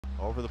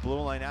Over the blue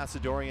line,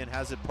 Asadorian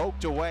has it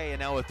poked away, and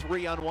now a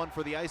 3-on-1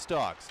 for the Ice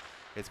Dogs.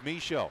 It's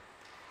Michaud.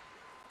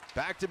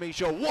 Back to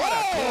Michaud. What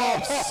a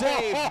glove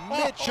save,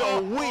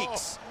 Mitchell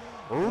Weeks.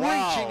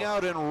 Reaching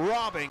out and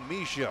robbing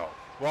Michaud.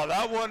 Well,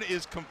 that one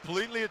is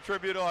completely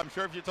attributable, I'm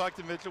sure if you talk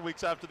to Mitchell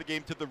Weeks after the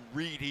game, to the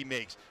read he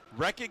makes.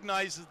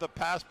 Recognizes the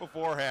pass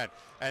beforehand,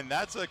 and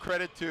that's a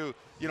credit to,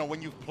 you know,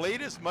 when you've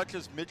played as much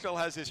as Mitchell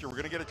has this year, we're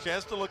going to get a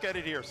chance to look at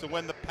it here. So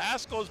when the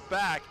pass goes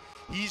back,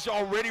 he's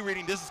already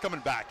reading, this is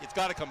coming back. It's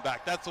got to come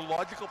back. That's a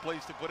logical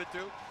place to put it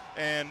to.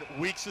 And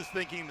Weeks is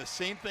thinking the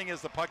same thing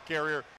as the puck carrier.